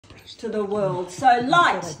to the world. So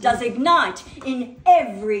light does ignite in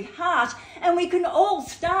every heart, and we can all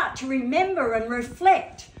start to remember and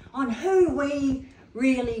reflect on who we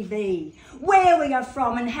really be, where we are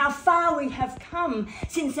from, and how far we have come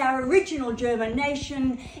since our original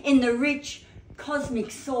germination in the rich cosmic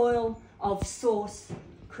soil of source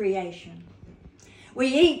creation. We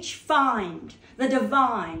each find the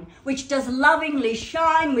divine which does lovingly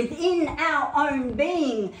shine within our own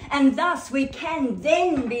being, and thus we can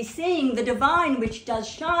then be seeing the divine which does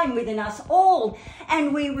shine within us all,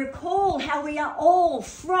 and we recall how we are all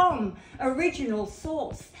from original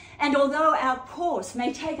source. And although our course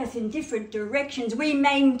may take us in different directions, we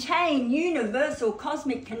maintain universal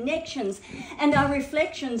cosmic connections and are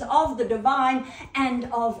reflections of the divine and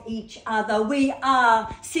of each other. We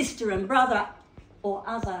are sister and brother or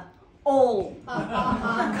other, all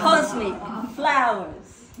cosmic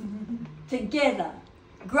flowers together,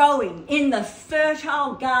 growing in the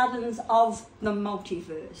fertile gardens of the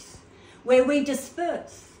multiverse, where we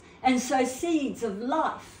disperse and sow seeds of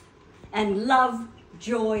life and love,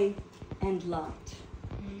 joy and light.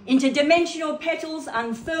 Interdimensional petals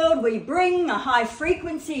unfurled, we bring a high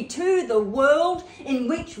frequency to the world in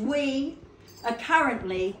which we are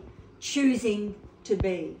currently choosing to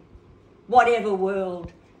be, whatever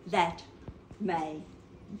world that may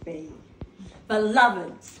be.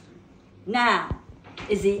 Beloveds, now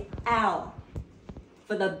is the hour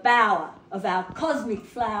for the bower of our cosmic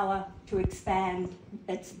flower to expand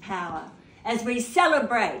its power as we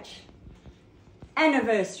celebrate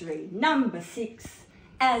anniversary number 6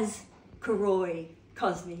 as Karoi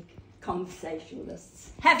Cosmic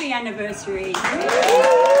Conversationalists. Happy anniversary.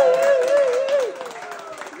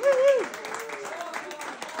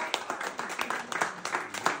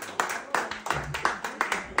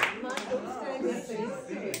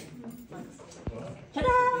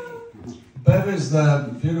 Bev is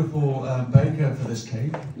the beautiful baker for this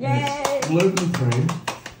cake. Yay. It's gluten-free.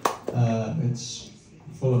 It's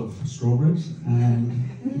full of strawberries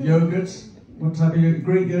and yogurt. What type of yogurt?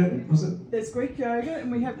 Greek yogurt, was it? There's Greek yogurt,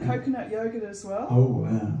 and we have coconut yogurt as well. Oh,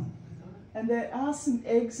 wow. And there are some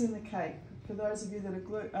eggs in the cake for those of you that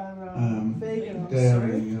are vegan.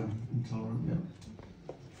 Dairy intolerant,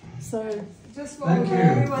 yeah. So, just thank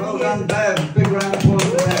you. Well done, Bev. Big round of applause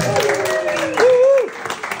for Bev.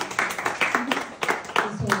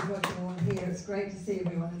 It's great to see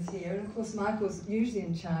everyone is here, and of course Michael's usually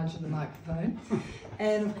in charge of the microphone,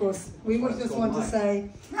 and of course we would just want to say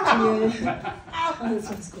to you,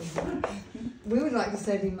 we would like to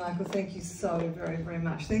say to you, Michael, thank you so very, very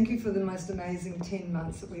much. Thank you for the most amazing 10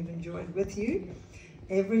 months that we've enjoyed with you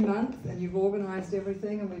every month, and you've organised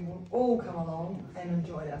everything, and we've all come along and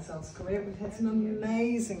enjoyed ourselves. Correct? We've had some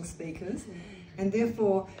amazing speakers, and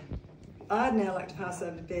therefore I'd now like to pass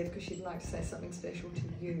over to Bev because she'd like to say something special to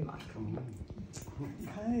you, Michael.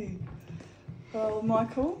 Okay. Well,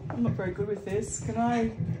 Michael, I'm not very good with this. Can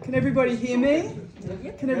everybody hear me?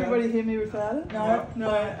 Can everybody hear me without it? No?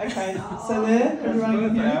 No? Okay. So there, everyone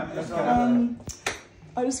can hear?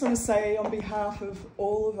 I just want to say on behalf of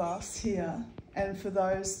all of us here, and for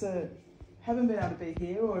those that haven't been able to be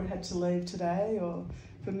here or had to leave today, or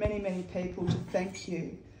for many, many people, to thank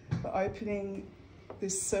you for opening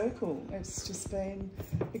this circle. It's just been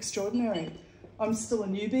extraordinary. I'm still a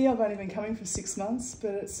newbie. I've only been coming for 6 months,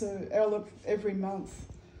 but it's every month.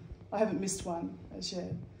 I haven't missed one as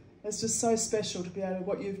yet. It's just so special to be able to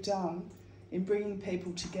what you've done in bringing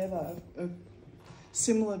people together of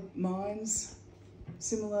similar minds,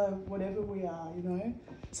 similar whatever we are, you know.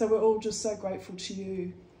 So we're all just so grateful to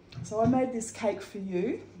you. So I made this cake for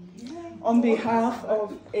you on behalf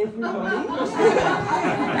of everybody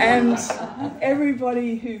and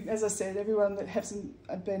everybody who, as I said, everyone that hasn't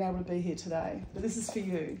been able to be here today. But this is for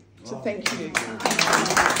you, so thank you.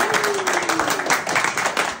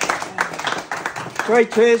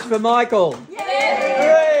 Great cheers for Michael.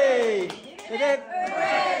 Hooray! Hit it!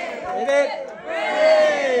 Hit it!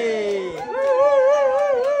 Hooray!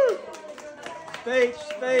 Speech,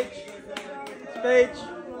 speech, speech.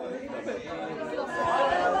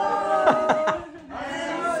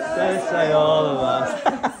 Don't say all of us.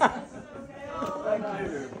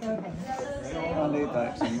 I need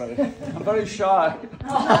that. I'm very shy.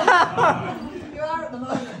 You are at the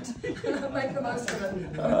moment. Make the most of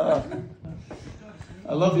it.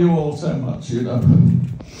 I love you all so much, you know.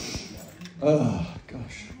 Oh,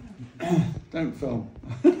 gosh. Don't film.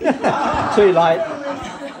 Too late.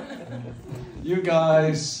 You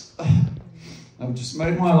guys have just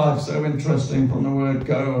made my life so interesting from the word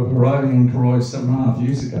go of arriving in Karoi 7.5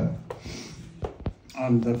 years ago.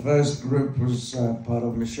 And the first group was part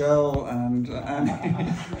of Michelle and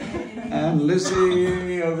and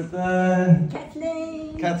Lizzie over there.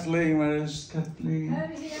 Kathleen, where is Kathleen?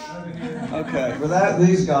 Okay, without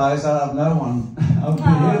these guys, I'd have no one. I'd be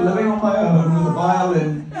here living on my own with a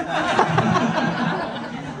violin.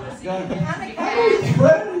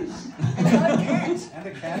 And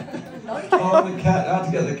a cat. Oh, the cat. I had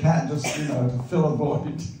to get the cat just, you know, to fill a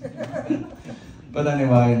void. But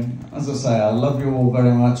anyway, as I say, I love you all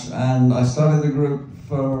very much, and I started the group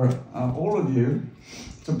for all of you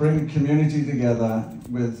to bring the community together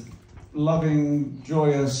with loving,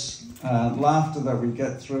 joyous laughter that we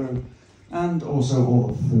get through, and also all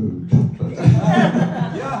the food.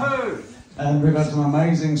 Yahoo! And we've had some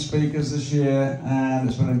amazing speakers this year, and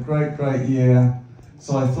it's been a great, great year.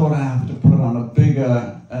 So I thought I have to put on a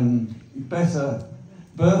bigger and better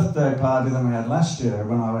birthday party than we had last year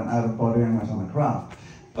when I went out of body and went on the craft.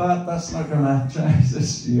 But that's not going to change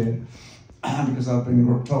this year because I've been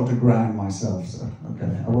told to ground myself. So,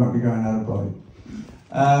 okay, I won't be going out of body.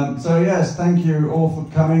 So yes, thank you all for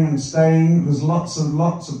coming and staying. There's lots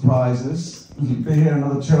of prizes. We'll be here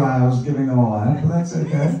another 2 hours giving them all out, but that's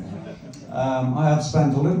okay. I have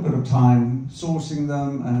spent a little bit of time sourcing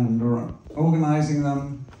them and organising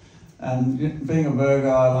them, and being a Virgo,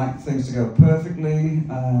 I like things to go perfectly,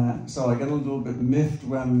 so I get a little bit miffed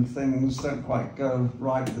when things don't quite go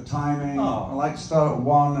right with the timing. I like to start at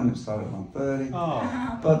 1 and it started at 1:30,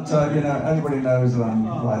 but you know, everybody knows that I'm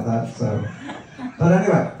like that, so. But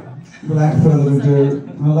anyway, without further ado,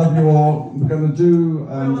 I love you all. We're going to do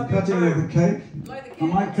cutting of the cake.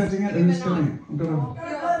 Am I cutting it? Who's cutting it? I'm going to...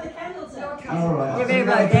 All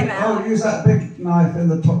right. Oh, use that big knife in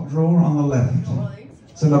the top drawer on the left.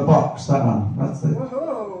 It's in a box, that one. That's it.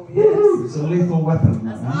 Whoa, yes. It's a lethal weapon.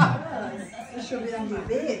 This should be on your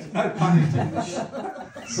bed. No pun intended.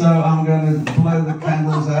 So I'm going to blow the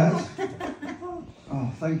candles out. Oh,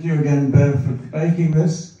 thank you again, Bev, for baking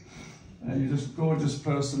this. You're just a gorgeous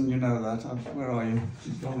person, you know that. Where are you?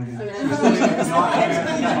 She's gone again.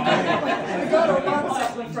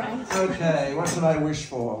 Okay, what should I wish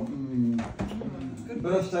for?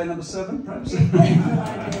 Birthday number 7, perhaps?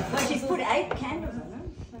 Well, she's put 8 candles on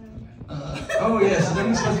them. Oh yes, I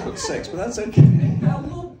think supposed to put 6, but that's okay.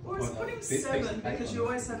 We're putting 7 because you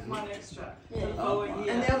always have 1 extra for the following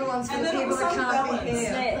year. And the other one's for the people that can't be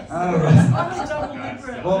here. Oh,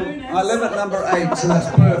 right. Well, I live at number 8, so that's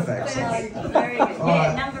perfect. Very good. All Yeah,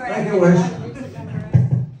 right. number 8. Make a wish.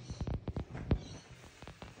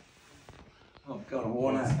 Oh God, I'm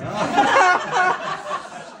worn out.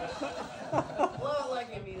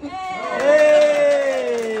 Hey!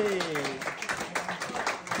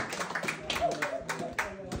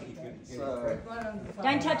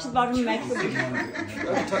 Don't touch the bottom, make the wish.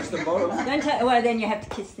 Don't touch the bottom. Don't touch. Well, then you have to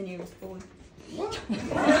kiss the nearest boy. And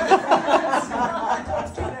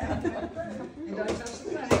don't touch the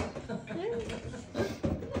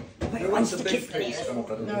plate. Who wants to kiss the piece? nearest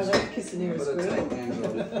boy? No, don't kiss the nearest But girl.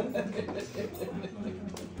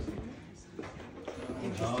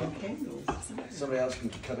 Interesting candles. Somebody else can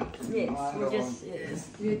cut it from Yes, mine. we'll Go just.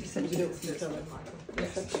 You just have to do it from the side, Michael.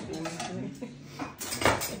 That's such a good one.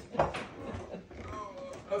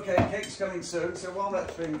 Okay, cake's coming soon, so while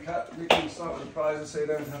that's being cut, we can start with the prizes so you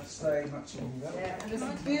don't have to stay much longer. Yeah, and this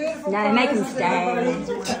is beautiful. No, make them prizes, stay.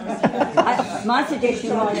 everybody. My suggestion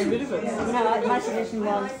was. No, my suggestion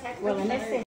was. Well, unless they